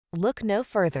Look no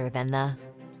further than the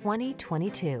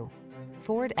 2022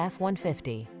 Ford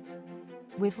F-150.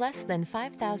 With less than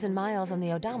 5,000 miles on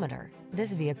the odometer,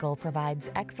 this vehicle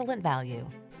provides excellent value.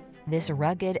 This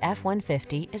rugged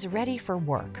F-150 is ready for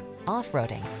work,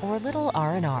 off-roading, or little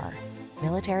R&R.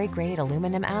 Military-grade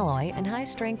aluminum alloy and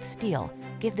high-strength steel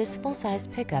give this full-size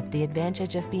pickup the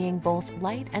advantage of being both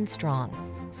light and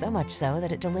strong, so much so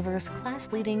that it delivers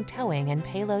class-leading towing and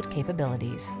payload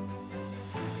capabilities.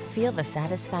 Feel the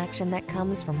satisfaction that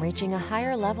comes from reaching a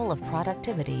higher level of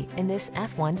productivity in this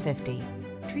F-150.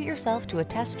 Treat yourself to a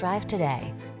test drive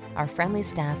today. Our friendly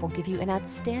staff will give you an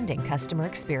outstanding customer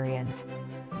experience.